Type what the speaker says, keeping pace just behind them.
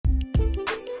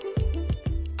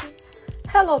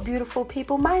Hello, beautiful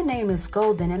people. My name is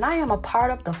Golden, and I am a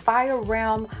part of the Fire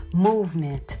Realm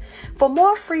movement. For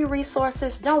more free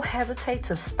resources, don't hesitate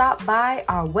to stop by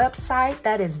our website.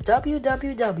 That is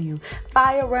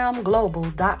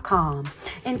www.firerealmglobal.com.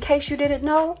 In case you didn't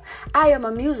know, I am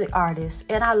a music artist,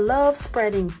 and I love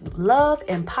spreading love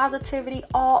and positivity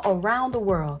all around the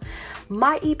world.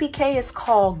 My EPK is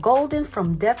called Golden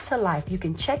From Death to Life. You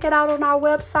can check it out on our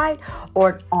website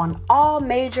or on all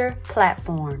major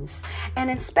platforms. And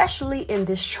especially in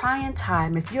this trying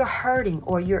time, if you're hurting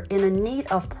or you're in a need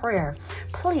of prayer,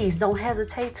 please don't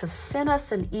hesitate to send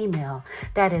us an email.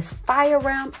 That is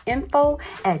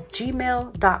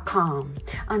firerealminfo@gmail.com.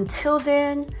 Until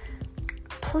then,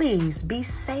 please be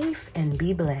safe and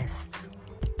be blessed.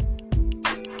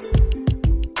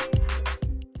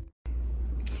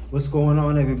 What's going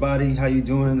on, everybody? How you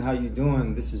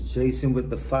doing? This is Jason with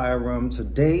the Fire Realm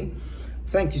today.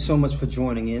 Thank you so much for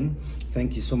joining in.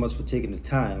 Thank you so much for taking the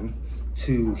time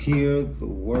to hear the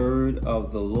word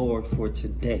of the Lord for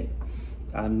today.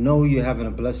 I know you're having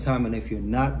a blessed time, and if you're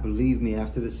not, believe me,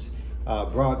 after this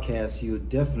broadcast, you'll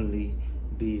definitely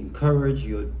be encouraged.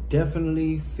 You'll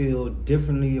definitely feel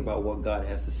differently about what God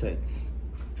has to say.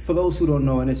 For those who don't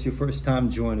know, and it's your first time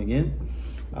joining in,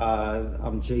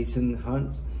 I'm Jason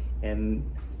Hunt. And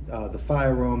the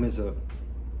Fire Realm is a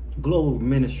global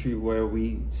ministry where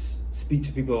we speak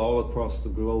to people all across the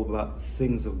globe about the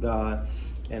things of God,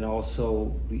 and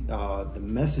also the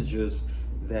messages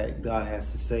that God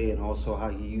has to say, and also how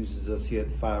he uses us here at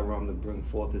the Fire Realm to bring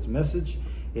forth his message.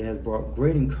 It has brought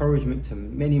great encouragement to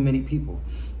many, many people.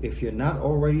 If you're not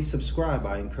already subscribed,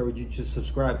 I encourage you to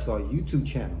subscribe to our YouTube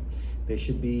channel. They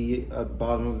should be at the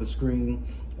bottom of the screen.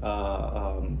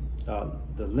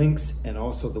 The links and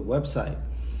also the website.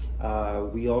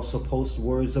 We also post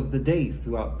words of the day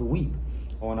throughout the week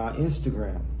on our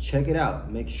Instagram. Check it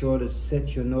out. Make sure to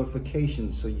set your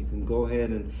notifications so you can go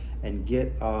ahead and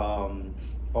get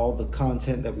all the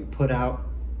content that we put out,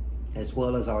 as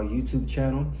well as our YouTube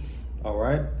channel. All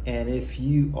right. And if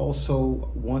you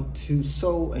also want to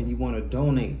sow and you want to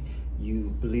donate,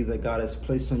 you believe that God has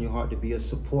placed on your heart to be a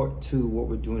support to what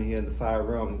we're doing here in the Fire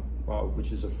Realm,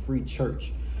 which is a free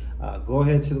church. Go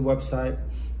ahead to the website,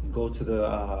 go to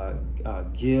the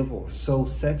give or sow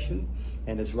section,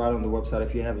 and it's right on the website.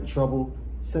 If you're having trouble,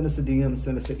 send us a DM,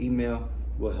 send us an email,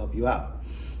 we'll help you out.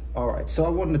 All right, so I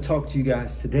wanted to talk to you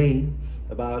guys today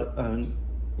about a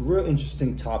real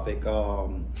interesting topic.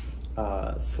 For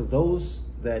those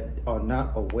that are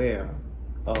not aware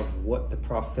of what the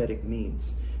prophetic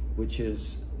means, which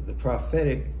is the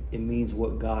prophetic, it means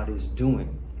what God is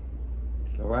doing.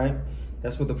 All right,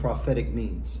 that's what the prophetic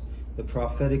means. The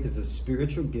prophetic is a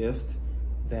spiritual gift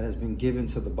that has been given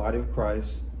to the body of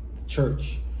Christ, the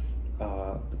church,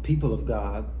 the people of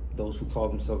God, those who call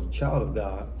themselves a child of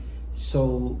God,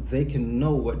 so they can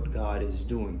know what God is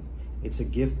doing. It's a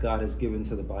gift God has given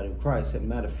to the body of Christ. As a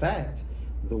matter of fact,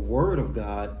 the word of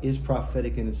God is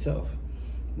prophetic in itself.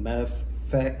 Matter of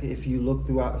fact, if you look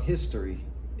throughout history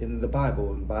in the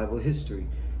Bible, in Bible history,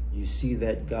 you see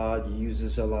that God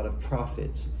uses a lot of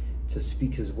prophets to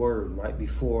speak his word right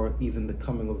before even the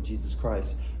coming of Jesus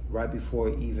Christ, right before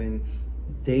even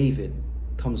David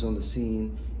comes on the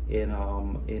scene in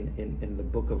the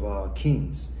book of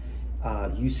Kings.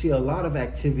 You see a lot of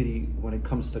activity when it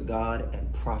comes to God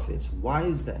and prophets. Why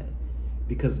is that?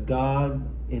 Because God,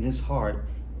 in his heart,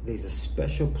 there's a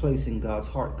special place in God's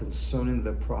heart concerning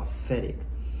the prophetic.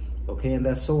 Okay, and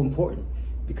that's so important,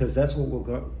 because that's what we're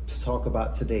going to talk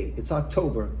about today. It's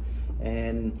October,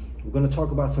 and we're going to talk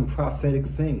about some prophetic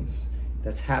things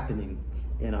that's happening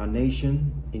in our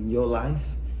nation, in your life,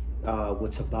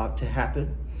 what's about to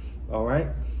happen. All right.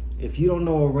 If you don't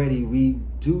know already, we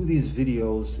do these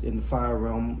videos in the Fire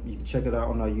Realm. You can check it out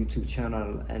on our YouTube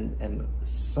channel, and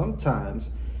sometimes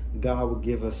God will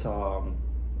give us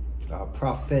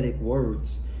prophetic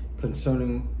words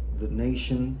concerning the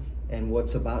nation and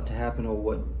what's about to happen, or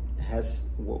what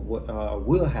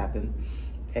will happen,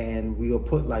 and we'll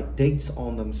put like dates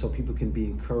on them so people can be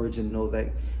encouraged and know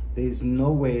that there's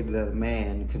no way that a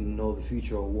man can know the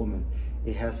future, or a woman.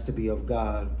 It has to be of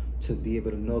God to be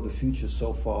able to know the future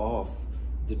so far off.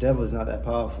 The devil is not that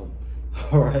powerful.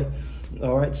 All right.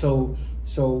 So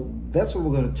that's what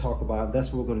we're going to talk about.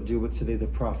 That's what we're going to deal with today, the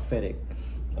prophetic.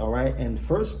 All right. And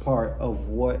first part of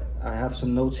what I have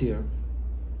some notes here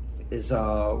is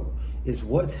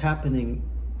what's happening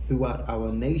throughout our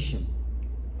nation.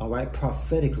 All right,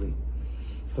 prophetically.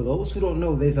 For those who don't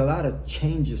know, there's a lot of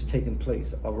changes taking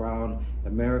place around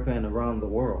America and around the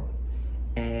world.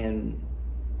 And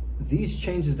these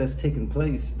changes that's taking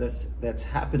place, that's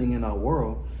happening in our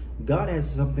world, God has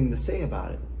something to say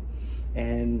about it.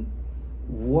 And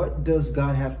what does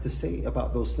God have to say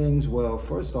about those things? Well,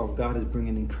 first off, God is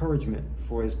bringing encouragement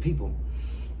for his people.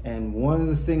 And one of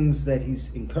the things that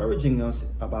he's encouraging us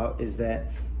about is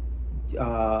that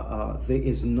there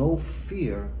is no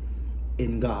fear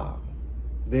in God.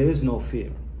 There is no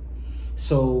fear.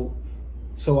 So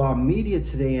our media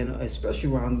today, and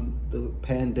especially around the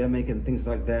pandemic and things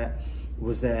like that,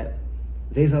 was that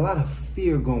there's a lot of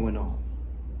fear going on,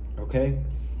 okay?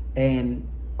 And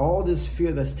all this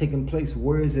fear that's taking place,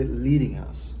 where is it leading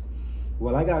us?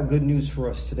 Well, I got good news for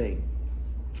us today,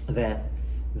 that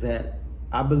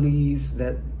I believe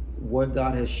that what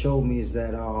God has showed me is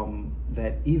that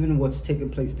that even what's taking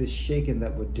place, this shaking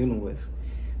that we're dealing with,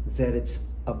 that it's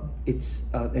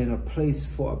in a place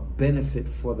for a benefit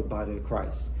for the body of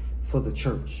Christ, for the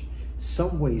church.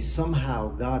 Some way, somehow,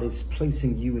 God is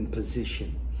placing you in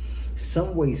position.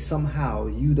 Some way, somehow,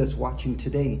 you that's watching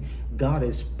today, God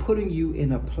is putting you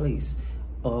in a place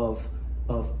of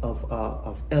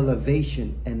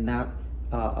elevation, and not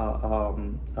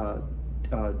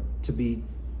to be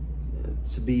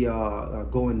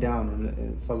going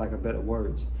down, for lack of better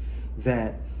words.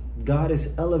 That God is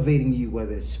elevating you,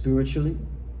 whether it's spiritually,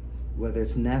 whether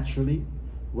it's naturally,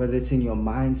 whether it's in your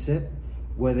mindset,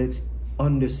 whether it's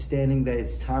understanding that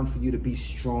it's time for you to be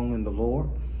strong in the Lord.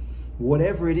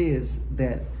 Whatever it is,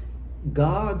 that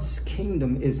God's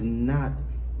kingdom is not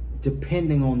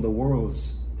depending on the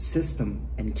world's system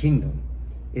and kingdom.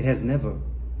 It has never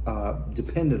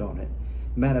depended on it.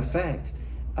 Matter of fact,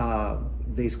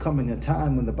 there's coming a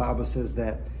time when the Bible says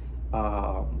that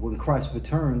when Christ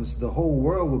returns, the whole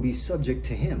world will be subject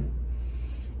to him.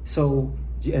 So,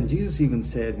 and Jesus even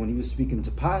said when he was speaking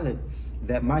to Pilate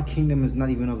that my kingdom is not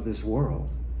even of this world.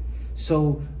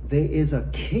 So there is a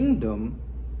kingdom,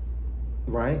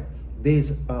 right?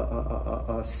 There's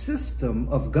a system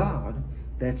of God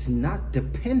that's not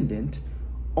dependent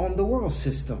on the world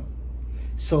system.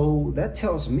 So that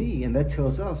tells me, and that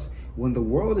tells us, when the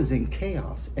world is in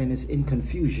chaos and is in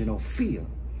confusion or fear,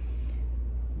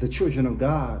 the children of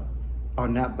God are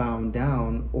not bound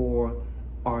down or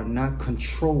are not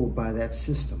controlled by that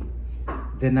system.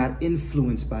 They're not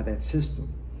influenced by that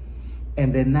system.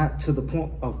 And they're not to the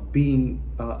point of being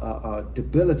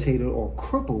debilitated or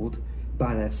crippled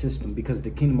by that system, because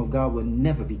the kingdom of God will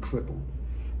never be crippled.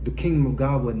 The kingdom of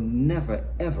God will never,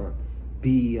 ever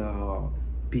be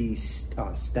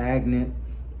stagnant,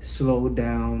 slowed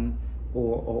down,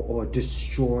 or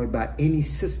destroyed by any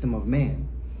system of man.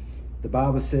 The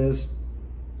Bible says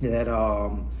that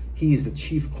he is the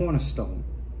chief cornerstone.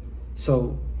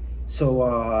 So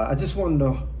I just wanted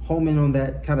to home in on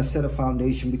that, kind of set a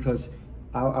foundation, because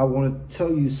I want to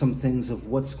tell you some things of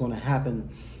what's going to happen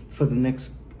for the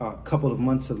next couple of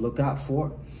months to look out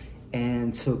for,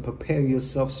 and to prepare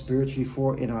yourself spiritually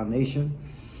for in our nation.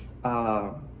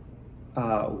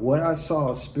 What I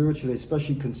saw spiritually,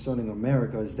 especially concerning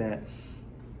America, is that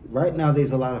right now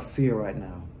there's a lot of fear right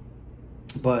now.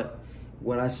 But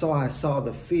what I saw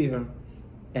the fear,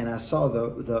 and I saw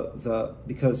the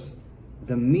because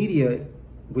the media,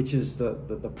 which is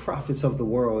the prophets of the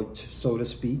world, so to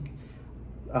speak,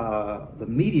 the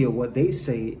media, what they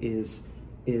say is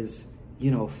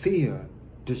fear,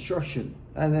 destruction.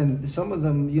 And then some of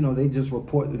them, they just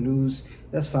report the news.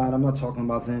 That's fine. I'm not talking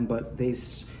about them, but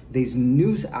these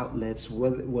news outlets,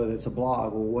 whether it's a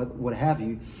blog or what have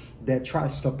you, that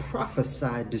tries to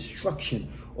prophesy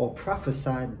destruction or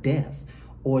prophesy death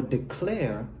or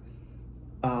declare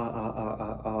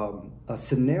a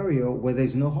scenario where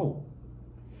there's no hope.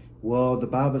 Well, the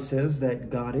Bible says that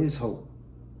God is hope.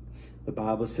 The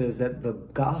Bible says that the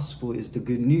gospel is the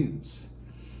good news.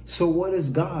 So what is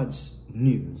God's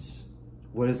news?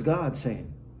 What is God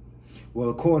saying? Well,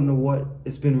 according to what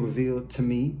has been revealed to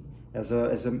me as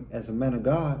a man of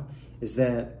God, is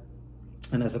that,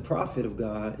 and as a prophet of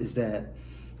God, is that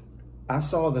I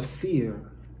saw the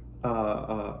fear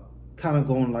kind of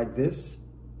going like this,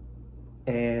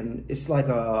 and it's like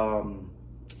a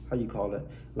how you call it,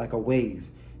 like a wave.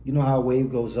 You know how a wave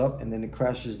goes up and then it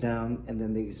crashes down and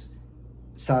then there's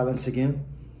silence again?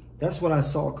 That's what I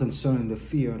saw concerning the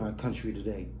fear in our country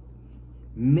today.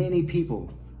 Many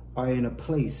people are in a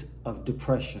place of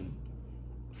depression,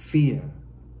 fear,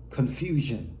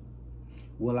 confusion.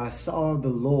 Well, I saw the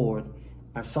Lord,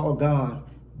 I saw God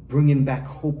bringing back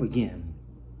hope again.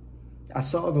 I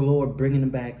saw the Lord bringing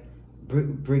back,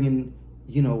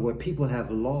 where people have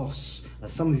lost.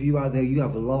 Some of you out there, you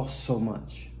have lost so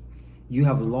much. You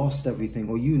have lost everything,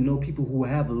 or people who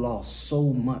have lost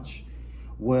so much.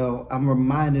 Well, I'm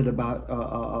reminded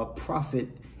about prophet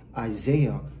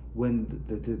Isaiah, when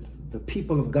the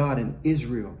people of God in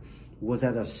Israel was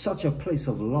at such a place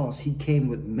of loss. He came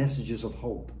with messages of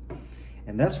hope.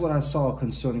 And that's what I saw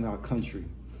concerning our country,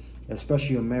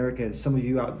 especially America. And some of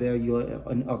you out there, you're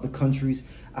in other countries.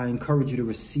 I encourage you to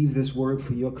receive this word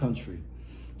for your country,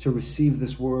 to receive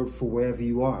this word for wherever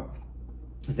you are,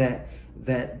 that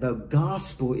the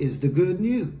gospel is the good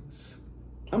news.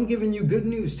 I'm giving you good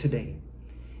news today,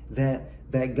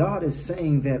 that God is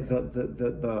saying that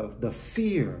the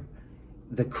fear,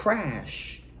 the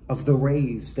crash of the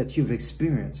waves that you've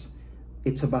experienced,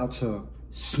 it's about to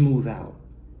smooth out.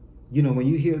 You know, when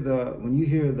you hear the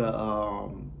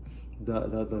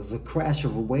crash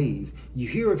of a wave, you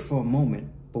hear it for a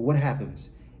moment, but what happens?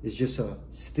 It's just a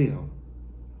still.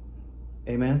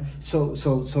 Amen. So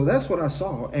that's what I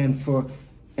saw. And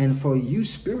for you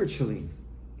spiritually,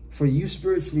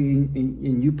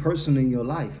 in you personally in your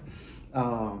life,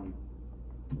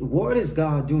 what is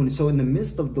God doing? So in the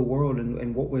midst of the world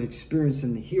and what we're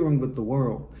experiencing, hearing with the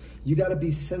world, you got to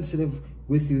be sensitive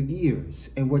with your ears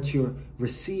and what you're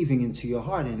receiving into your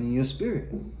heart and in your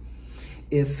spirit.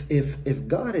 If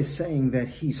God is saying that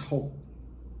he's hope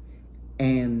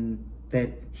and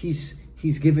that he's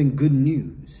giving good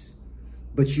news,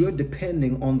 but you're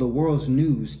depending on the world's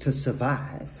news to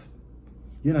survive,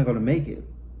 you're not going to make it.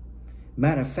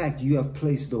 Matter of fact, you have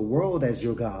placed the world as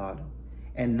your God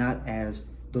and not as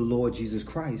the Lord Jesus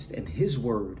Christ and his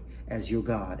word as your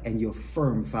God and your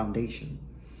firm foundation.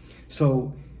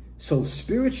 So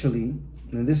spiritually,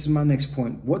 and this is my next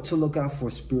point, what to look out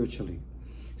for spiritually.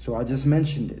 So I just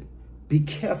mentioned it. Be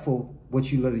careful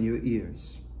what you let in your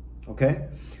ears. Okay?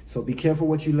 So be careful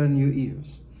what you let in your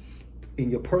ears. In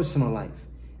your personal life,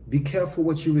 be careful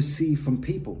what you receive from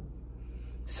people.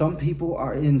 Some people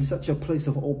are in such a place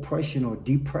of oppression or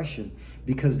depression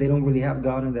because they don't really have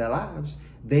God in their lives.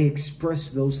 They express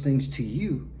those things to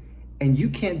you, and you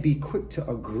can't be quick to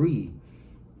agree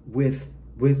with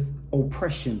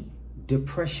oppression,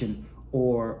 depression,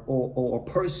 or a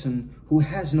person who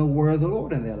has no word of the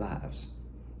Lord in their lives.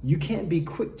 You can't be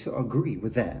quick to agree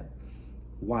with that.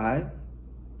 Why?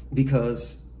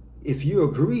 Because if you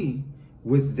agree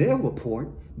with their report,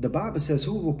 the Bible says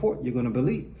whose report you're going to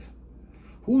believe.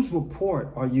 Whose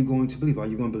report are you going to believe? Are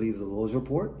you going to believe the Lord's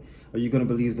report? Are you going to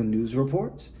believe the news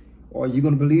reports? Or are you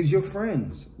going to believe your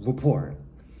friend's report?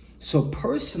 So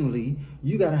personally,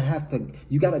 you got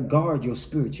to guard your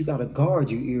spirit. You got to guard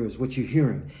your ears, what you're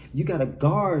hearing. You got to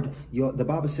guard the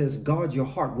Bible says, guard your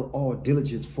heart with all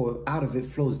diligence, for out of it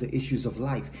flows the issues of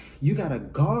life. You got to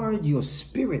guard your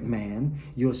spirit, man,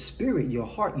 your spirit, your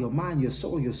heart, your mind, your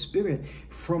soul, your spirit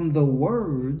from the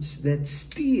words that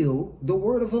steal the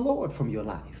word of the Lord from your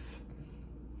life.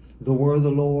 The word of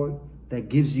the Lord that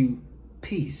gives you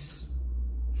peace.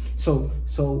 So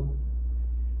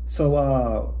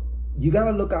you got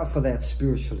to look out for that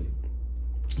spiritually.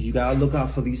 You got to look out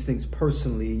for these things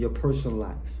personally in your personal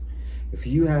life. If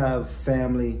you have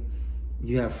family,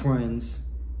 you have friends,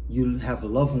 you have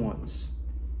loved ones,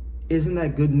 isn't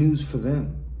that good news for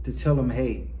them to tell them,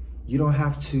 hey, you don't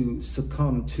have to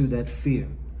succumb to that fear.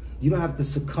 You don't have to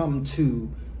succumb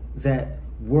to that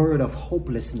word of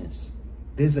hopelessness.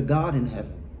 There's a God in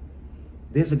heaven.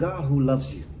 There's a God who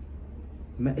loves you.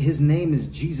 His name is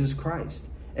Jesus Christ.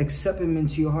 Accept him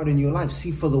into your heart and your life.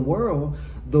 See, for the world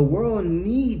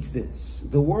needs this.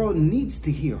 The world needs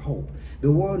to hear hope.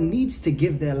 The world needs to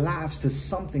give their lives to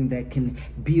something that can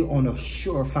be on a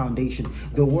sure foundation.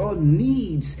 The world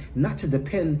needs not to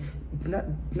depend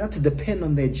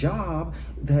on their job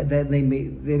that they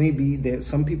may be there.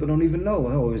 Some people don't even know,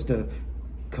 oh, is the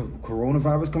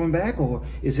coronavirus coming back, or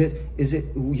is it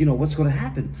you know, what's going to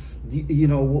happen? You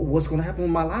know, what's going to happen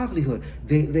with my livelihood?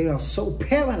 They are so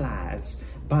paralyzed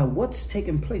by what's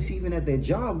taking place, even at their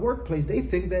job, workplace. They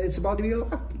think that it's about to be a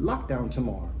lockdown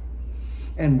tomorrow.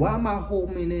 And why am I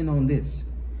homing in on this?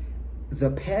 The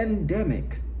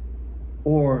pandemic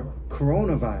or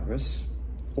coronavirus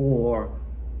or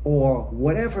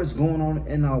whatever is going on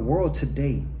in our world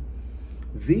today,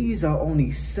 these are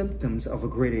only symptoms of a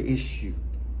greater issue.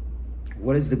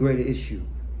 What is the greater issue?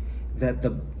 That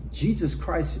Jesus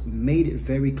Christ made it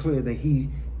very clear that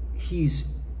he's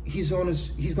going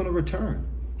to return.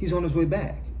 He's on his way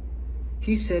back.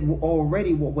 He said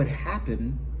already what would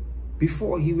happen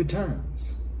before he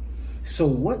returns. So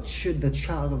what should the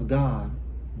child of God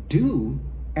do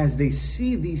as they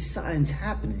see these signs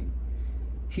happening?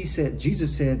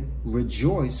 Jesus said,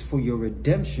 rejoice, for your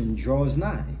redemption draws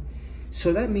nigh.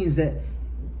 So that means that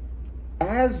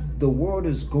as the world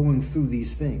is going through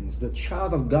these things, the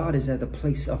child of God is at a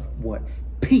place of what?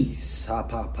 Peace.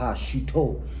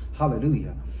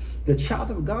 Hallelujah. The child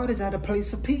of God is at a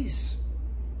place of peace.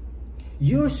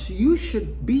 You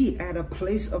should be at a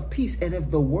place of peace. And if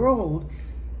the world,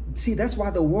 see, that's why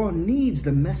the world needs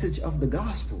the message of the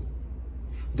gospel.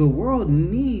 The world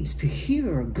needs to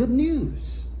hear good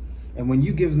news. And when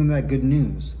you give them that good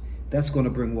news, that's going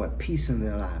to bring what? Peace in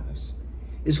their lives.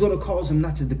 It's going to cause them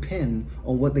not to depend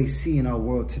on what they see in our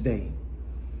world today.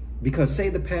 Because say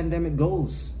the pandemic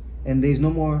goes and there's no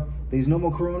more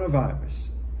coronavirus.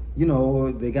 You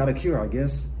know, they got a cure, I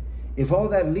guess. If all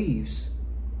that leaves,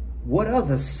 what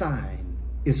other sign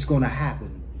is going to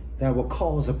happen that will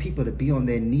cause the people to be on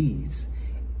their knees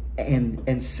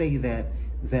and say that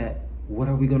what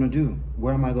are we going to do?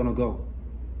 Where am I going to go?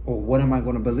 Or what am I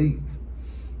going to believe?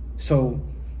 So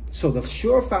the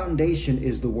sure foundation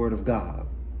is the word of God,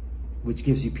 which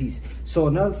gives you peace. So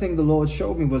another thing the Lord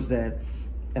showed me was that,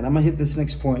 and I'm going to hit this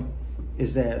next point,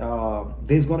 is that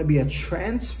there's going to be a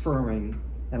transferring,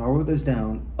 and I wrote this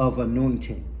down, of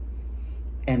anointing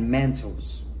and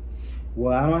mantles.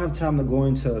 Well, I don't have time to go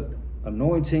into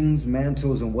anointings,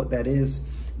 mantles, and what that is,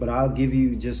 but I'll give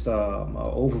you just an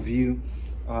overview.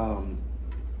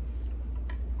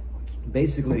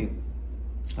 Basically,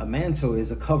 a mantle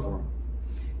is a covering.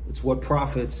 It's what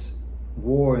prophets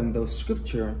wore in the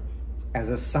scripture as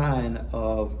a sign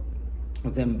of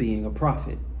them being a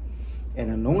prophet. And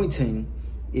anointing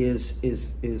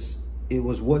it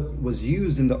was what was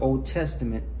used in the Old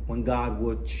Testament when God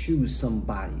would choose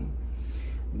somebody.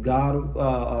 God,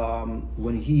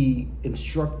 when he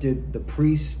instructed the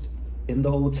priest in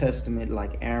the Old Testament,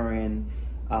 like Aaron,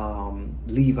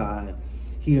 Levi,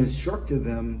 he instructed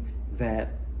them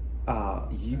that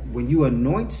when you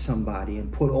anoint somebody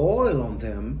and put oil on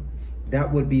them,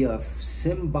 that would be a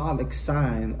symbolic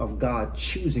sign of God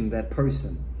choosing that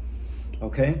person.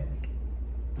 Okay?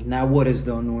 Now, what is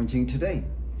the anointing today?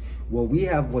 Well, we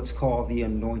have what's called the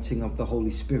anointing of the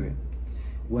Holy Spirit.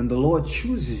 When the Lord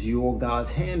chooses you, or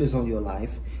God's hand is on your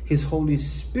life, his Holy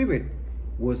Spirit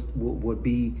would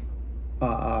be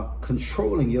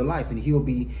controlling your life, and he'll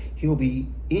be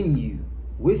in you,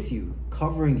 with you,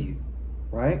 covering you,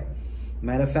 right?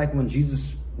 Matter of fact, when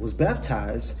Jesus was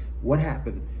baptized, what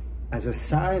happened? As a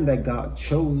sign that God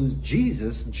chose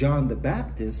Jesus, John the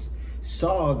Baptist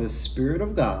saw the Spirit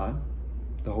of God,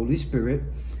 the Holy Spirit,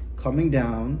 coming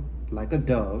down like a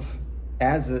dove.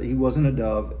 He wasn't a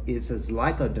dove, it says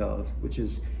like a dove, which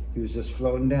is, he was just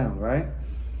floating down, right?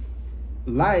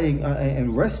 Lighting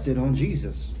and rested on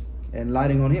Jesus and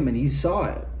lighting on him, and he saw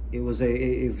it. It was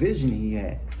a vision he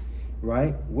had,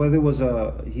 right? Whether it was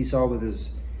he saw with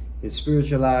his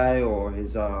spiritual eye or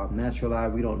his natural eye,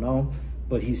 we don't know,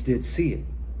 but he did see it,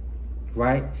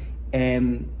 right?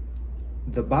 And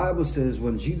the Bible says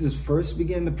when Jesus first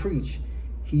began to preach,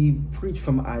 he preached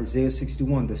from Isaiah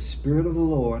 61. The Spirit of the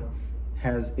Lord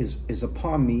is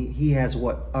upon me. He has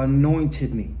what?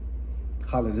 Anointed me.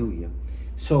 Hallelujah.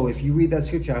 So if you read that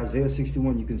scripture, Isaiah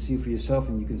 61, you can see it for yourself,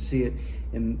 and you can see it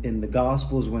in the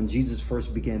Gospels when Jesus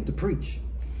first began to preach.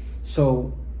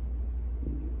 So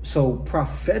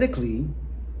prophetically,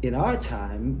 in our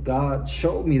time, God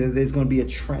showed me that there's going to be a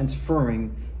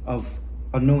transferring of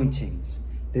anointings.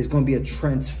 There's going to be a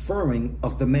transferring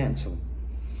of the mantle.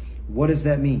 What does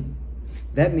that mean?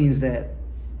 That means that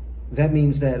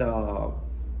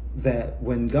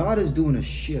when God is doing a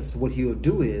shift, what he'll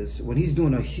do is, when he's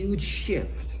doing a huge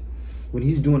shift, when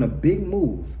he's doing a big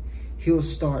move, he'll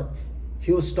start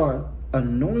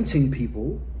anointing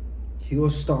people. He'll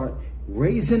start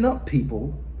raising up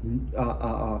people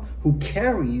who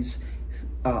carries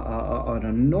an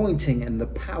anointing and the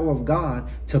power of God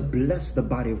to bless the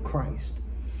body of Christ.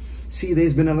 See,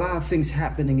 there's been a lot of things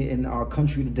happening in our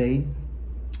country today.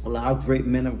 A lot of great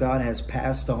men of God has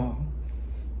passed on.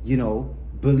 You know,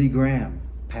 Billy Graham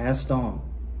passed on.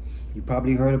 You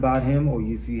probably heard about him, or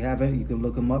if you haven't, you can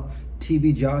look him up.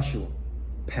 T.B. Joshua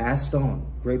passed on,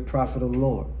 great prophet of the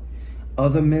Lord.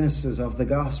 Other ministers of the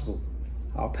gospel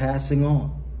are passing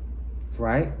on,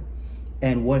 right?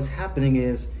 And what's happening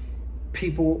is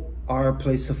people are at a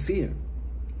place of fear.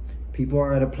 People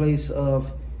are at a place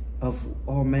of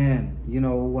oh man, you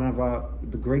know, one of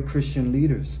the great Christian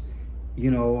leaders, you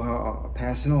know,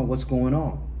 passing on. What's going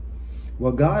on?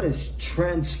 Well, God is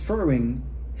transferring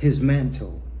his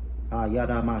mantle.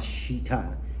 Hallelujah.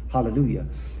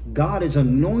 God is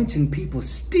anointing people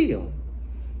still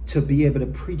to be able to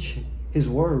preach his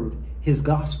word, his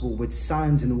gospel, with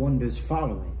signs and wonders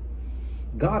following.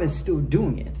 God is still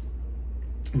doing it.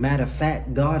 Matter of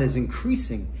fact, God is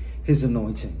increasing his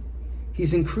anointing.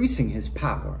 He's increasing his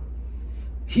power.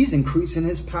 He's increasing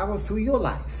his power through your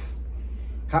life.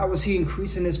 How is he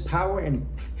increasing his power and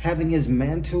having his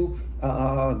mantle,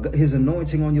 his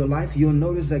anointing on your life? You'll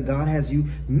notice that God has you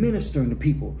ministering to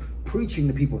people, preaching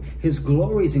to people. His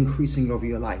glory is increasing over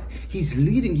your life. He's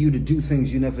leading you to do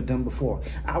things you never done before.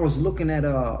 I was looking at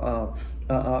a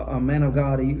man of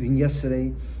God even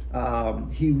yesterday.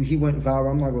 He went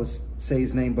viral. I'm not going to say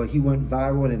his name, but he went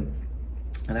viral and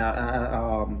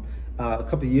a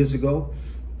couple of years ago.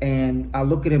 And I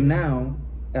look at him now.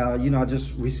 I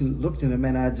just recently looked at him,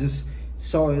 and I just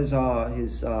saw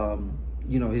his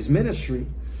ministry,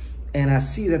 and I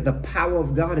see that the power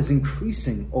of God is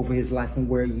increasing over his life from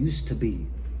where it used to be.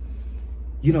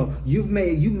 You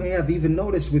may have even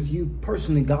noticed with you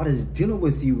personally, God is dealing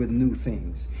with you with new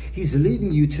things. He's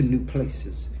leading you to new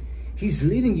places. He's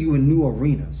leading you in new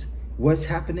arenas. What's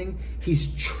happening?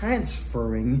 He's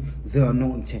transferring the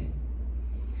anointing.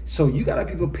 So you got to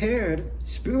be prepared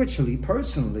spiritually,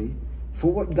 personally,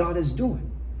 for what God is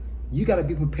doing. You got to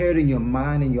be prepared in your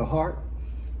mind and your heart,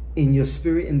 in your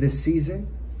spirit in this season.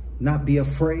 Not be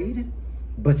afraid,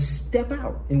 but step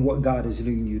out in what God is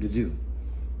leading you to do.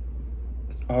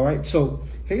 All right. So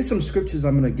here's some scriptures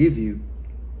I'm going to give you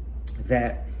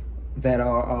that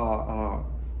are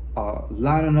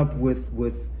lining up with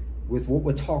what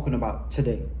we're talking about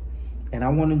today. And I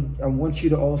want you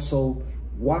to also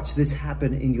watch this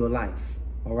happen in your life.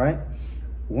 All right.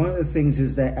 One of the things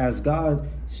is that as God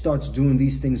starts doing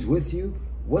these things with you,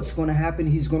 what's going to happen?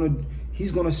 He's going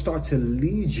to start to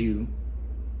lead you,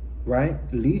 right?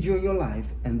 Lead you in your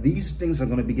life. And these things are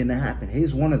going to begin to happen.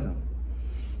 Here's one of them.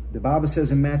 The Bible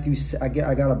says in Matthew, I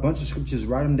got a bunch of scriptures,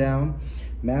 write them down.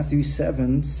 Matthew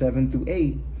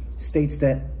 7:7-8 states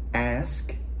that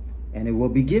ask and it will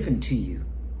be given to you.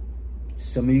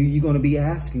 Some of you, you're going to be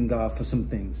asking God for some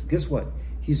things. Guess what?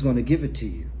 He's going to give it to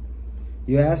you.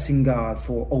 You're asking God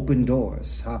for open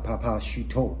doors.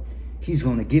 He's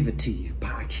going to give it to you.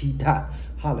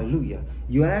 Hallelujah.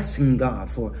 You're asking God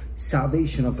for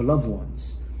salvation of loved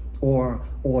ones or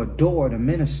a door to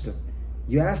minister.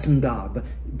 You're asking God,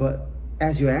 but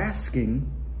as you're asking,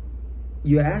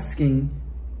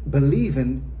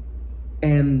 believing,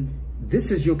 and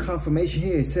this is your confirmation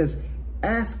here. It says,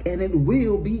 ask and it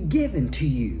will be given to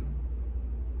you.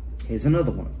 Here's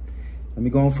another one. Let me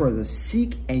go on further.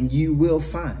 Seek and you will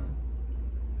find.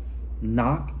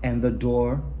 Knock and the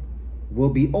door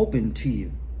will be opened to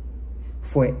you.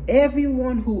 For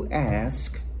everyone who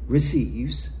asks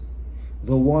receives,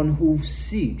 the one who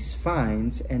seeks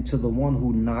finds, and to the one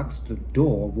who knocks the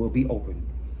door will be opened.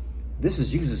 This is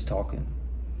Jesus talking.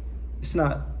 It's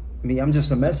not me. I'm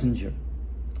just a messenger.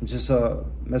 I'm just a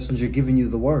messenger giving you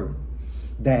the word.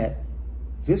 That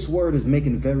this word is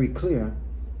making very clear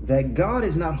that God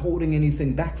is not holding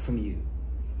anything back from you.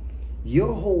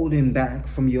 You're holding back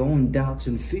from your own doubts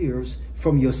and fears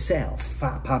from yourself.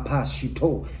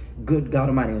 Good God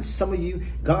Almighty. And some of you,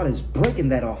 God is breaking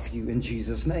that off you in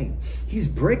Jesus' name. He's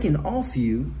breaking off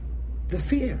you the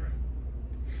fear.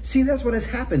 See, that's what has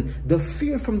happened. The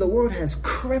fear from the word has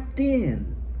crept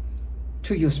in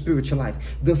to your spiritual life.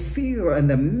 The fear and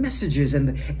the messages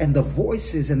and the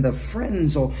voices and the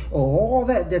friends or all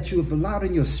that you've allowed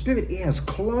in your spirit, it has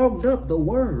clogged up the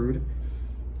word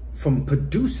from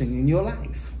producing in your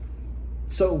life.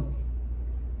 So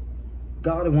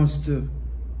God wants to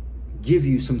give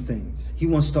you some things. He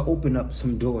wants to open up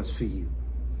some doors for you,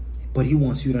 but he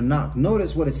wants you to knock.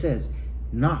 Notice what it says: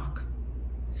 knock,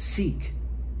 seek.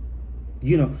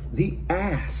 The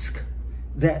ask.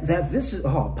 That this is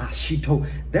Bashito.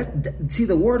 See,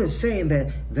 the word is saying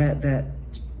that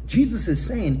Jesus is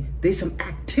saying there's some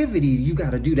activity you got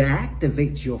to do to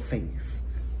activate your faith.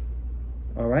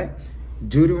 All right.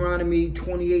 Deuteronomy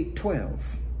 28:12.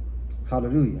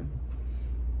 Hallelujah.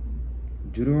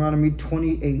 Deuteronomy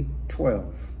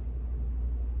 28:12.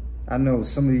 I know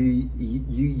some of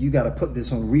you got to put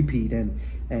this on repeat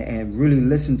and really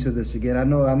listen to this again. I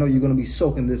know you're going to be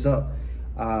soaking this up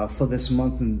for this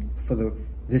month and for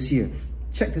this year.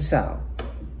 Check this out.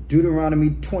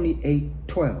 Deuteronomy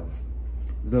 28:12.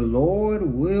 The Lord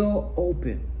will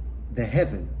open the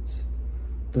heavens,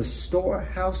 the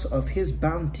storehouse of his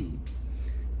bounty,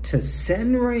 to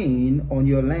send rain on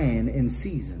your land in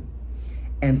season,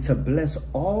 and to bless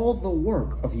all the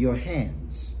work of your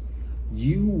hands.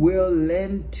 You will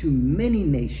lend to many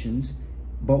nations,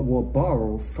 but will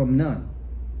borrow from none.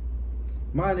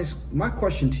 My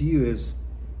question to you is,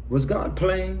 was God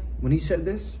playing when he said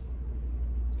this?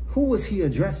 Who was he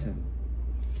addressing?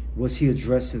 Was he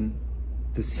addressing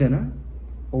the sinner,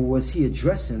 or was he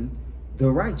addressing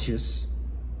the righteous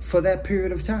for that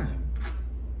period of time?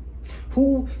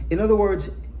 Who, in other words,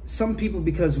 some people,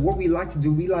 because what we like to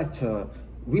do, we like to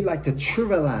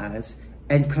trivialize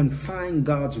and confine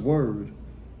God's word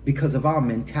because of our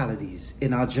mentalities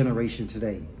in our generation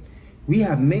today. We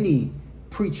have many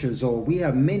preachers, or we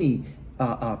have many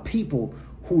people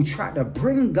who try to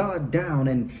bring God down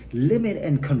and limit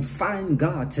and confine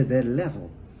God to their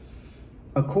level.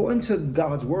 According to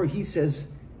God's word, he says,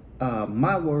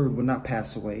 my word will not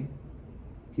pass away.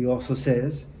 He also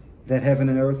says that heaven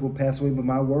and earth will pass away, but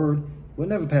my word will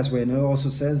never pass away. And it also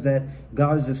says that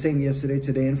God is the same yesterday,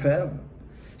 today, and forever.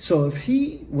 So if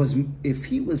he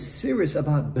was serious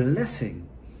about blessing,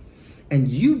 and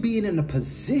you being in a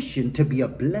position to be a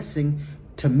blessing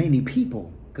to many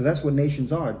people, because that's what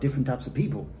nations are, different types of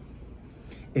people.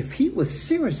 If he was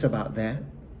serious about that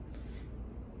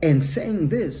and saying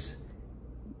this,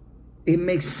 it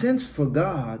makes sense for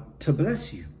God to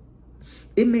bless you.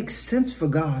 It makes sense for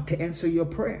God to answer your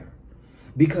prayer.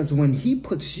 Because when he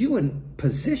puts you in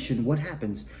position, what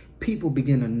happens? People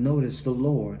begin to notice the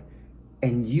Lord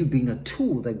and you being a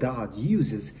tool that God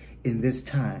uses in this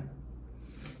time.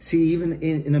 See, even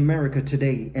in America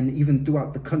today, and even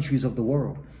throughout the countries of the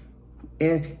world,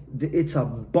 it's a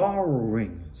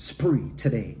borrowing spree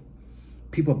today.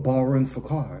 People borrowing for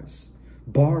cars,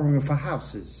 borrowing for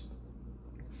houses,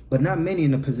 but not many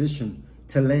in a position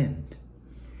to lend.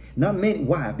 Not many.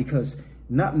 Why? Because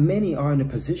not many are in a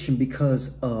position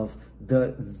because of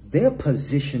their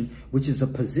position, which is a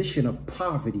position of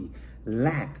poverty,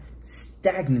 lack,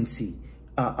 stagnancy,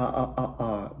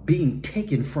 being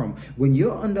taken from. When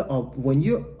you're under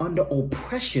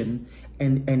oppression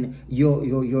and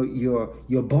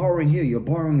you're borrowing here, you're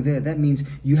borrowing there, that means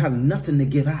you have nothing to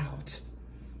give out.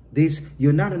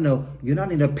 You're not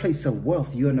in a place of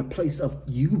wealth. You're in a place of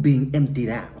you being emptied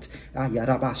out.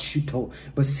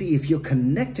 But see, if you're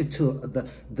connected to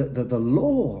the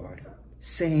Lord,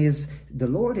 the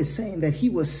Lord is saying that he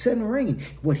will send rain.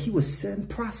 What he will send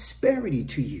prosperity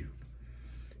to you.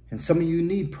 And some of you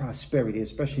need prosperity,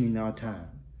 especially in our time.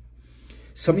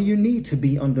 Some of you need to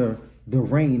be under the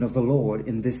reign of the Lord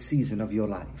in this season of your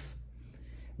life.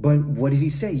 But what did he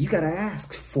say? You got to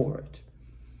ask for it.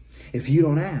 If you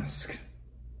don't ask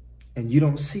and you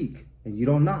don't seek and you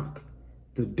don't knock,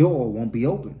 the door won't be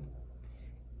open.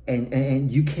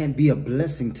 And you can't be a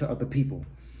blessing to other people.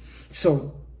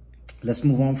 So let's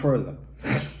move on further.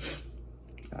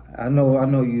 I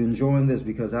know you're enjoying this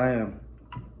because I am.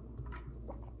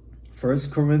 1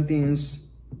 Corinthians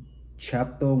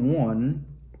chapter 1,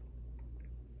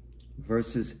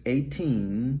 verses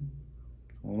 18.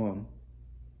 Hold on.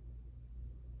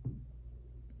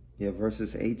 Yeah,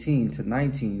 verses 18 to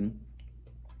 19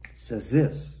 says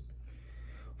this.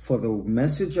 For the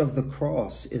message of the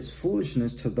cross is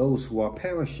foolishness to those who are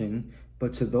perishing,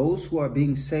 but to those who are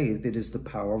being saved, it is the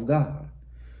power of God.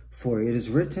 For it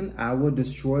is written, I will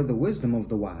destroy the wisdom of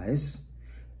the wise.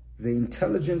 The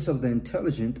intelligence of the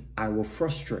intelligent I will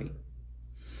frustrate.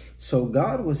 So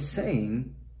God was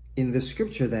saying in the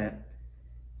scripture that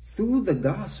through the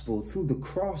gospel, through the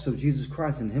cross of Jesus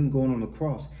Christ and him going on the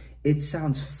cross, it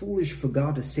sounds foolish for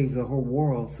God to save the whole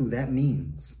world through that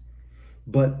means.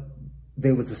 But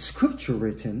there was a scripture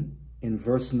written in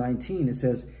verse 19. It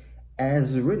says,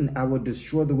 as is written, I will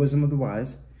destroy the wisdom of the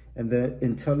wise, and the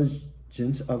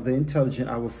intelligence of the intelligent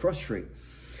I will frustrate.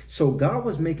 So God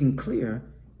was making clear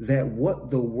that what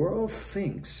the world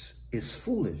thinks is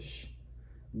foolish,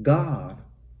 God,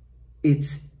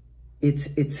 it's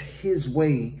his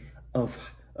way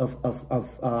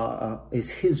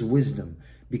is his wisdom,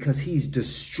 because he's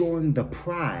destroying the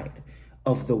pride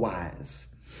of the wise.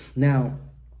 Now,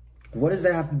 what does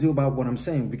that have to do about what I'm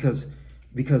saying? Because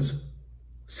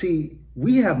see,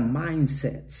 we have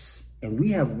mindsets and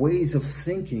we have ways of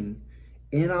thinking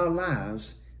in our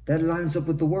lives that lines up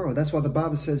with the world. That's why the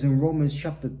Bible says in Romans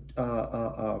chapter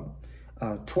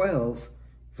 12,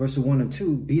 verses 1 and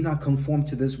 2, be not conformed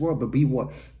to this world, but be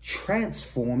what?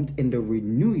 Transformed in the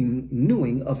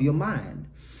renewing of your mind.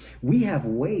 We have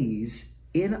ways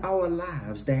in our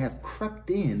lives that have crept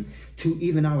in to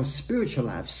even our spiritual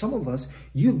lives. Some of us,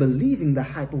 you're believing the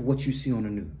hype of what you see on the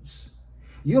news.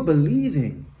 You're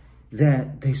believing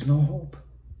that there's no hope.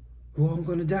 Well, I'm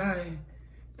going to die.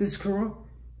 This corona.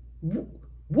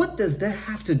 What does that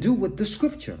have to do with the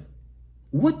scripture?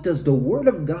 What does the word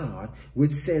of God,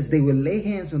 which says they will lay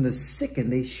hands on the sick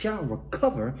and they shall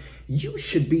recover? You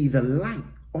should be the light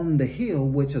on the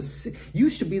hill, you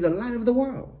should be the light of the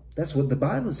world. That's what the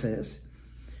Bible says.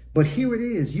 But here it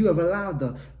is. You have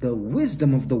allowed the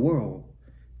wisdom of the world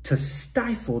to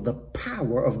stifle the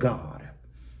power of God.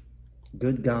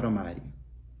 Good God Almighty.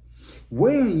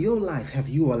 Where in your life have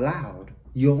you allowed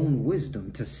your own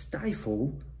wisdom to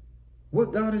stifle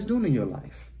what God is doing in your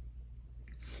life?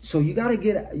 So you gotta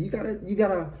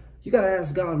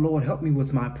ask God, Lord, help me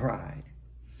with my pride.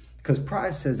 Because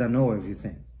pride says I know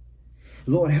everything.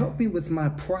 Lord, help me with my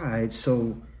pride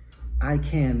so I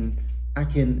can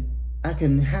I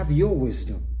can have your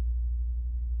wisdom,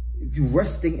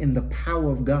 resting in the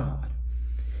power of God.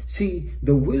 See,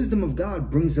 the wisdom of God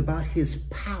brings about his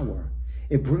power.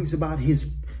 It brings about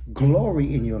his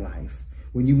glory in your life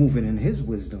when you're moving in his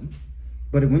wisdom.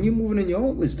 But when you're moving in your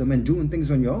own wisdom and doing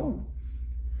things on your own,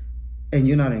 and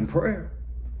you're not in prayer,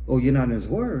 or you're not in his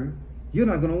word, you're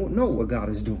not going to know what God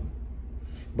is doing.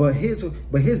 But here's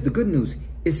the good news.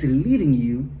 It's leading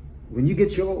you, when you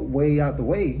get your way out the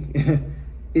way,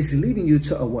 it's leading you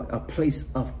to a place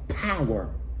of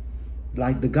power,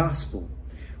 like the gospel.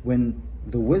 When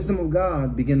the wisdom of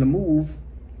God began to move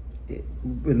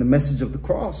in the message of the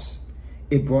cross,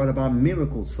 it brought about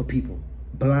miracles for people,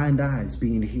 blind eyes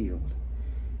being healed,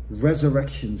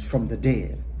 resurrections from the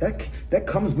dead. That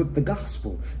comes with the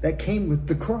gospel. That came with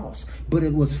the cross. But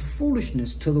it was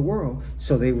foolishness to the world,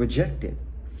 so they rejected.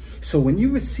 So when you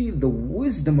receive the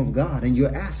wisdom of God and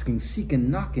you're asking,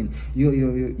 seeking, knocking, you're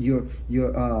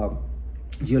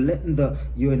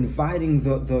inviting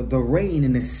the rain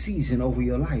in the season over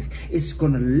your life, it's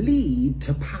going to lead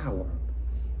to power.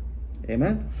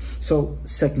 Amen. So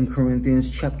 2 Corinthians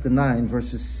chapter 9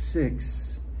 verses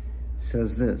 6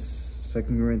 says this. 2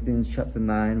 Corinthians chapter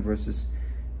 9 verses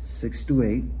 6 to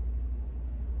 8.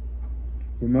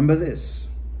 Remember this.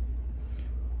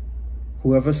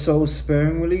 Whoever sows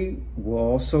sparingly will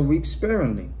also reap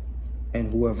sparingly,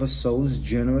 and whoever sows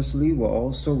generously will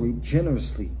also reap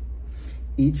generously.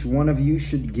 Each one of you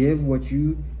should give what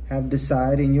you have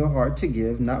decided in your heart to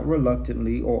give, not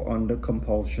reluctantly or under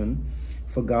compulsion,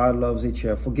 for God loves a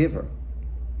cheerful giver.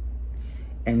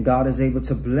 And God is able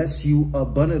to bless you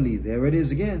abundantly. There it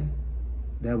is again,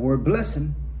 that word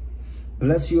blessing.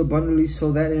 Bless you abundantly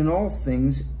so that in all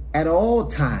things, at all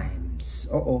times,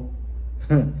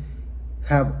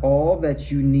 have all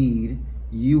that you need,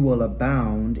 you will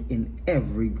abound in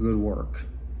every good work.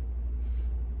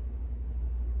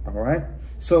 All right.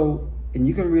 So, and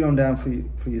you can read on down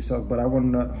for yourself, but I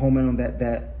want to home in on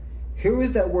that here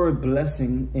is that word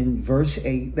blessing in verse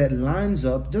 8 that lines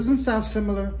up. Doesn't sound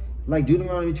similar like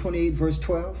Deuteronomy 28 verse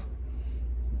 12?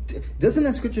 Doesn't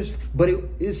that scripture, but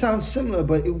it sounds similar,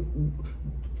 but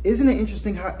isn't it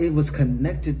interesting how it was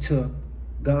connected to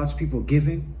God's people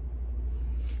giving?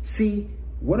 See,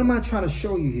 what am I trying to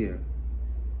show you here?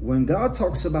 When God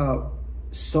talks about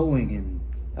sowing, and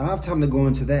I don't have time to go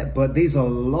into that, but there's a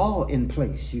law in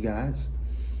place, you guys.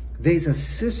 There's a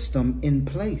system in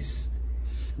place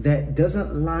that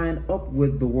doesn't line up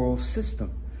with the world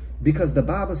system, because the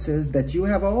Bible says that you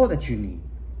have all that you need.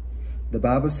 The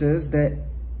Bible says that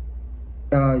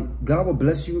God will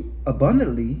bless you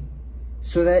abundantly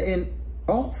so that in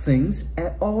all things,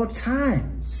 at all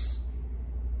times,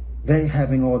 they're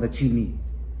having all that you need.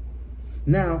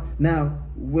 Now,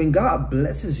 when God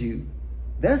blesses you,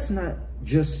 that's not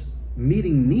just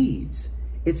meeting needs.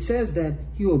 It says that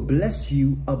he will bless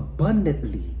you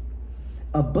abundantly.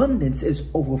 Abundance is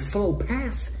overflow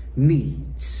past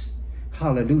needs.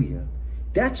 Hallelujah.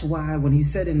 That's why when he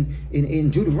said in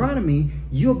Deuteronomy,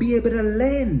 you'll be able to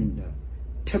lend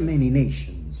to many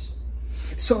nations.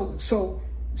 So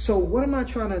what am I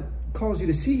trying to cause you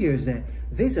to see here is that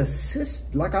there's a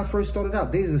system, like I first started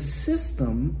out, there's a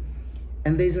system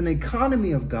and there's an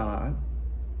economy of God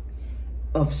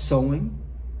of sowing,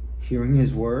 hearing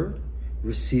his word,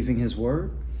 receiving his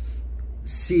word,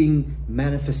 seeing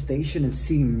manifestation and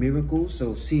seeing miracles,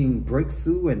 so seeing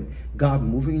breakthrough and God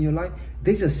moving in your life.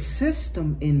 There's a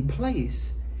system in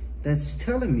place that's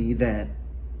telling me that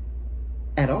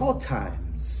at all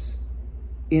times,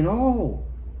 in all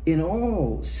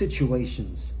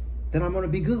situations, that I'm going to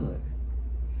be good.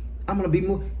 I'm going to be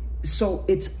more. So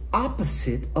it's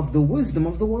opposite of the wisdom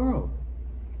of the world.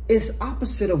 It's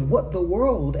opposite of what the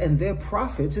world and their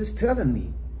prophets is telling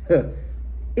me.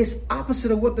 It's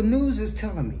opposite of what the news is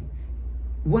telling me.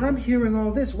 When I'm hearing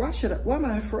all this, why am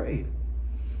I afraid?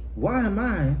 Why am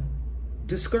I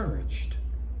discouraged?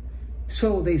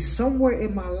 So there's somewhere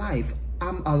in my life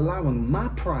I'm allowing my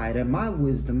pride and my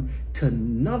wisdom to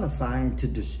nullify and to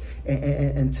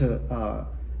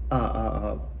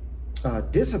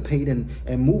dissipate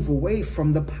and move away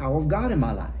from the power of God in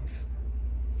my life.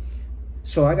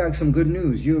 So I got some good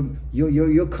news.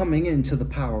 You're coming into the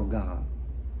power of God.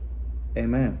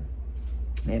 Amen.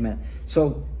 Amen.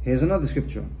 So here's another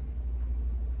scripture.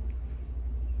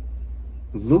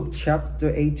 Luke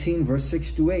chapter 18, verse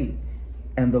 6 to 8.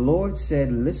 And the Lord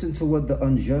said, listen to what the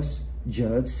unjust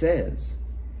judge says.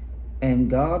 And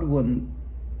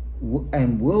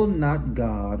will not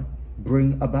God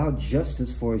bring about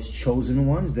justice for his chosen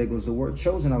ones? There goes the word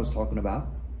chosen I was talking about.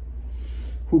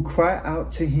 Who cry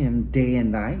out to him day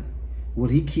and night. Will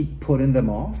he keep putting them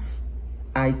off?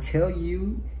 I tell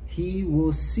you, he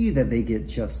will see that they get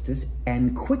justice,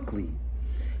 and quickly.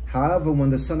 However, when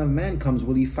the Son of Man comes,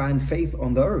 will he find faith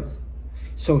on the earth?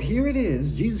 So here it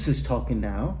is. Jesus is talking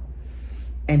now,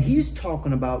 and he's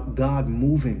talking about God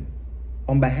moving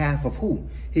on behalf of who?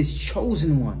 His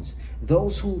chosen ones,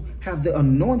 those who have the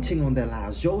anointing on their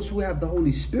lives, those who have the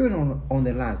Holy Spirit on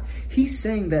their lives. He's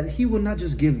saying that he will not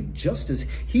just give justice.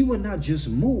 He will not just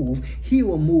move. He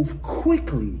will move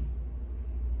quickly.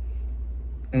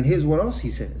 And here's what else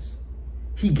he says.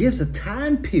 He gives a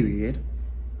time period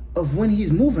of when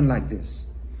he's moving like this.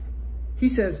 He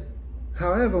says,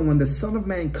 however, when the Son of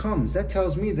Man comes, that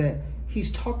tells me that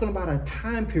he's talking about a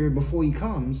time period before he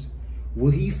comes.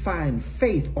 Will he find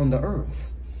faith on the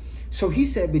earth? So he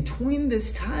said between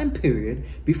this time period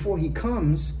before he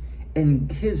comes and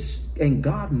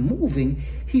God moving,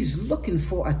 he's looking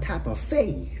for a type of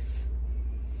faith.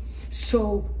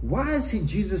 So why is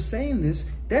Jesus saying this?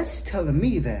 That's telling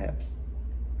me that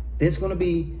there's going to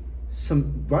be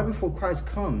some, right before Christ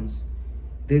comes,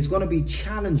 there's going to be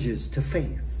challenges to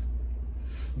faith.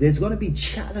 There's going to be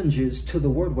challenges to the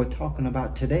word we're talking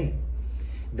about today.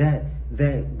 That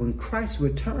when Christ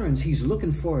returns, he's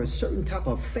looking for a certain type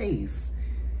of faith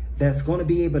that's going to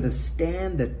be able to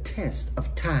stand the test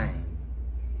of time.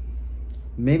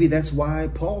 Maybe that's why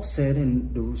Paul said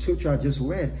in the scripture I just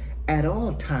read, at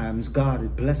all times, God is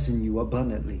blessing you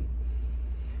abundantly.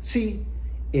 See,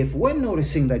 if we're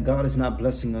noticing that God is not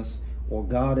blessing us, or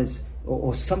God is,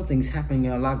 or something's happening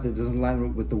in our life that doesn't line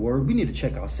up with the word, we need to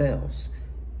check ourselves.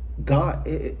 God,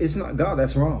 it's not God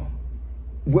that's wrong.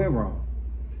 We're wrong.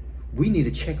 We need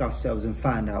to check ourselves and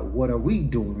find out, what are we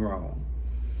doing wrong?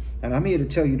 And I'm here to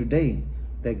tell you today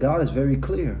that God is very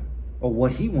clear on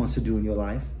what he wants to do in your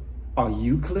life. Are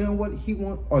you clear on what he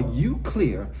wants? Are you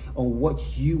clear on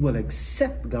what you will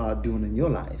accept God doing in your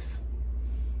life?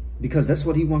 Because that's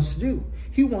what he wants to do.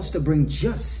 He wants to bring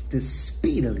justice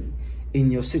speedily in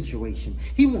your situation.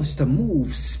 He wants to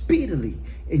move speedily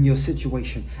in your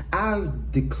situation. I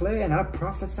declare and I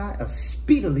prophesy a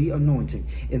speedily anointing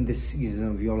in this season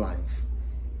of your life.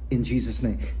 In Jesus'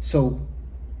 name. So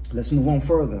let's move on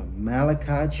further.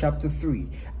 Malachi chapter 3.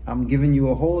 I'm giving you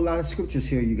a whole lot of scriptures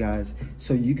here, you guys,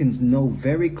 so you can know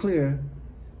very clear.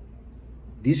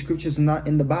 These scriptures are not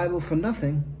in the Bible for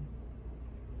nothing.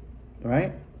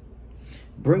 Right?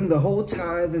 Bring the whole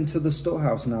tithe into the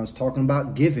storehouse. Now it's talking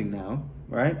about giving now,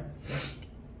 right?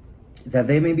 That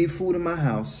there may be food in my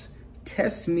house.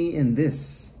 Test me in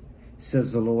this,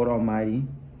 says the Lord Almighty,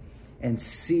 and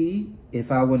see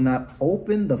if I will not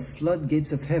open the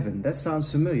floodgates of heaven. That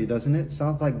sounds familiar, doesn't it?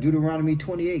 Sounds like Deuteronomy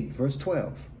 28, verse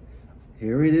 12.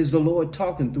 Here it is, the Lord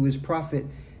talking through his prophet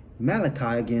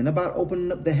Malachi again about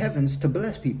opening up the heavens to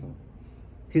bless people,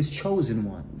 his chosen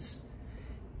ones.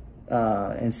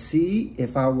 And see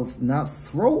if I will not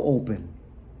throw open.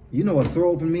 You know what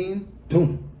throw open means?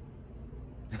 Boom.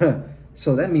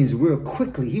 So that means real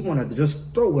quickly. He wanted to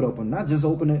just throw it open, not just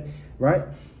open it, right?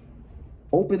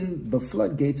 Open the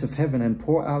floodgates of heaven and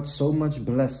pour out so much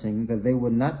blessing that there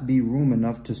will not be room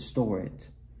enough to store it.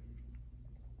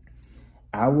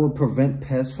 I will prevent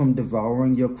pests from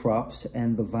devouring your crops,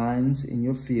 and the vines in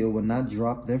your field will not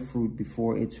drop their fruit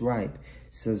before it's ripe,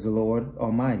 says the Lord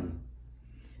Almighty.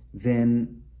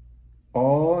 Then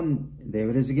there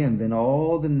it is again, then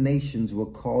all the nations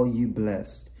will call you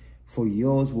blessed, for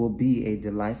yours will be a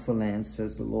delightful land,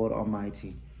 says the Lord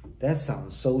Almighty. That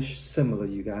sounds so similar,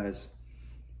 you guys.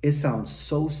 It sounds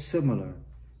so similar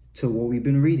to what we've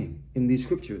been reading in these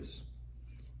scriptures.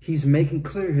 He's making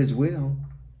clear his will.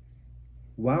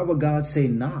 Why would God say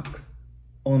knock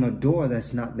on a door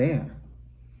that's not there?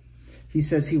 He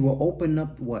says he will open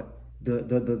up what?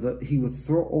 He would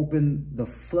throw open the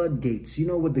floodgates. You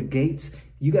know what the gates?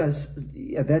 You guys,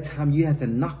 at that time, you had to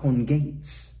knock on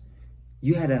gates.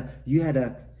 You had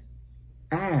to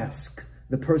ask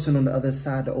the person on the other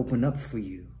side to open up for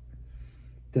you.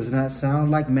 Doesn't that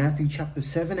sound like Matthew chapter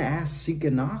 7? Ask, seek,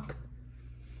 and knock.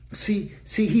 See,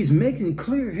 he's making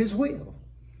clear his will,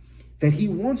 that he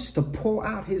wants to pour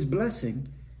out his blessing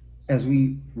as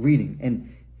we reading.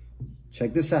 And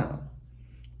check this out.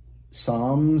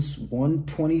 Psalms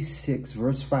 126,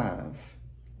 verse 5.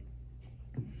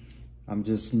 I'm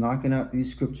just knocking out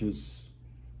these scriptures.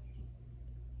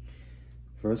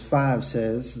 Verse 5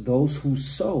 says, those who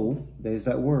sow, there's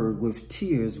that word, with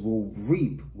tears will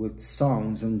reap with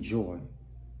songs and joy.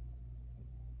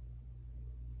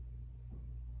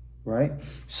 Right?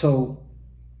 So,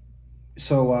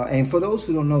 and for those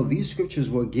who don't know, these scriptures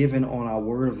were given on our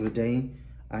Word of the Day.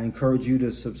 I encourage you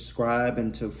to subscribe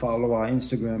and to follow our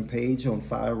Instagram page on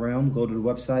Fire Realm. Go to the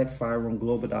website,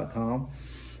 firerealmglobal.com,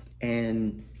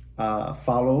 and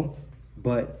follow.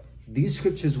 But these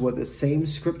scriptures were the same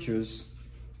scriptures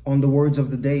on the words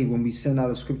of the day when we send out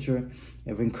a scripture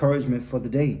of encouragement for the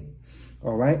day.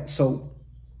 All right. So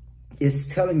it's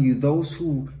telling you, those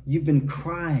who you've been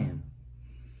crying,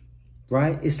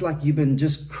 right? It's like you've been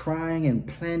just crying and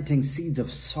planting seeds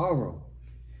of sorrow.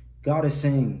 God is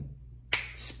saying,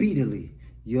 speedily,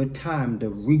 your time to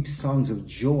reap songs of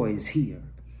joy is here.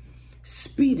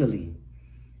 Speedily,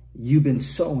 you've been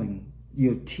sowing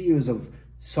your tears of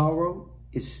sorrow.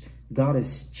 God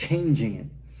is changing it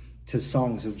to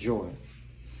songs of joy.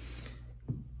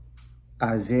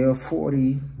 Isaiah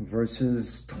 40,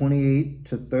 verses 28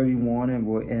 to 31, and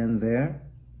we'll end there.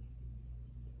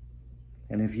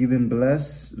 And if you've been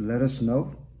blessed, let us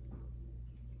know.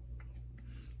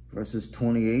 Verses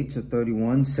 28 to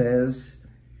 31 says,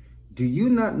 do you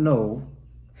not know,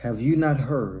 have you not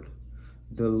heard,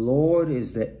 the Lord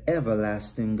is the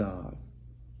everlasting God,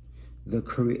 the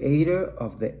creator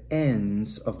of the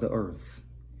ends of the earth.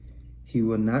 He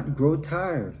will not grow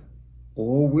tired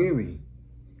or weary,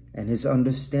 and his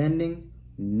understanding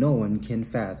no one can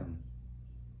fathom.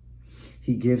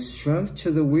 He gives strength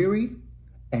to the weary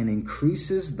and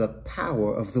increases the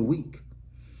power of the weak.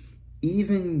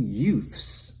 Even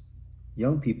youths,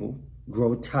 young people,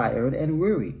 grow tired and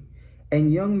weary,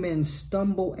 and young men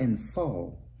stumble and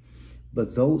fall.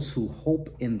 But those who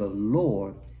hope in the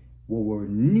Lord will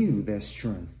renew their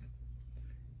strength.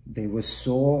 They will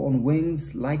soar on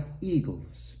wings like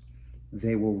eagles.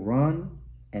 They will run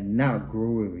and not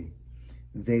grow weary.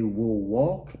 They will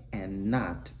walk and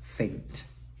not faint.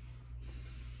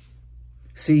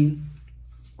 See,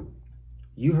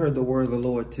 you heard the word of the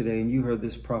Lord today, and you heard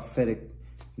this prophetic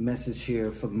message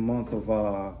here for the month of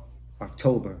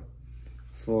October.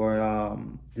 For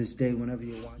this day, whenever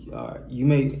you watch, you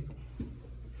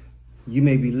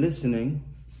may be listening,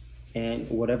 and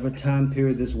whatever time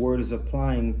period this word is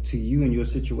applying to you and your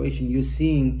situation, you're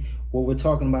seeing what we're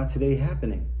talking about today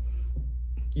happening.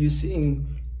 You're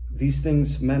seeing these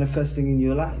things manifesting in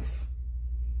your life.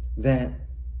 That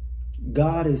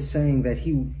God is saying that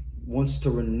he wants to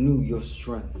renew your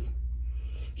strength.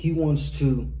 He wants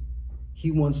to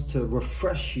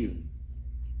refresh you.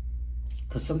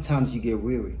 Because sometimes you get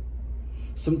weary.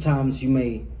 Sometimes you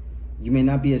may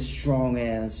not be as strong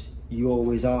as you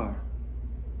always are.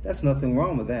 That's nothing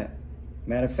wrong with that.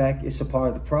 Matter of fact, it's a part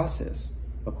of the process,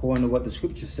 according to what the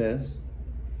scripture says.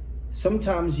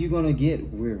 Sometimes you're going to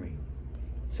get weary.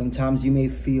 Sometimes you may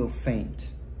feel faint.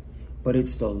 But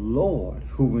it's the Lord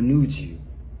who renewed you.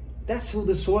 That's who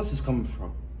the source is coming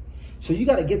from. So you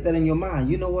got to get that in your mind.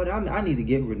 You know what? I need to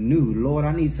get renewed. Lord,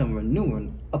 I need some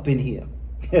renewing up in here.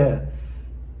 Yeah.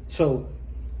 So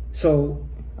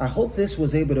I hope this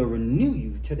was able to renew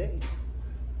you today.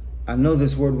 I know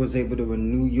this word was able to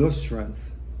renew your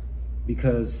strength,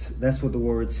 because that's what the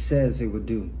word says it would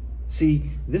do. See,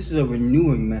 this is a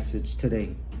renewing message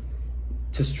today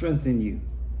to strengthen you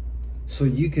so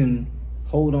you can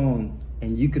hold on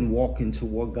and you can walk into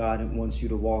what God wants you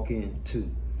to walk into.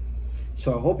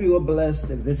 So I hope you are blessed.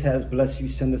 If this has blessed you,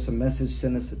 send us a message,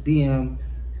 send us a DM,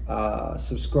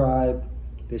 subscribe.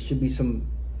 There should be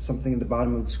something at the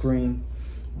bottom of the screen.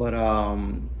 But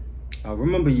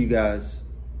remember, you guys,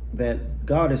 that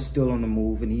God is still on the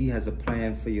move and he has a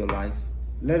plan for your life.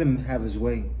 Let him have his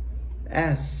way.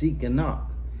 Ask, seek, and knock,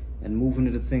 and move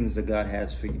into the things that God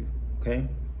has for you. Okay?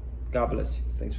 God bless you. Thanks.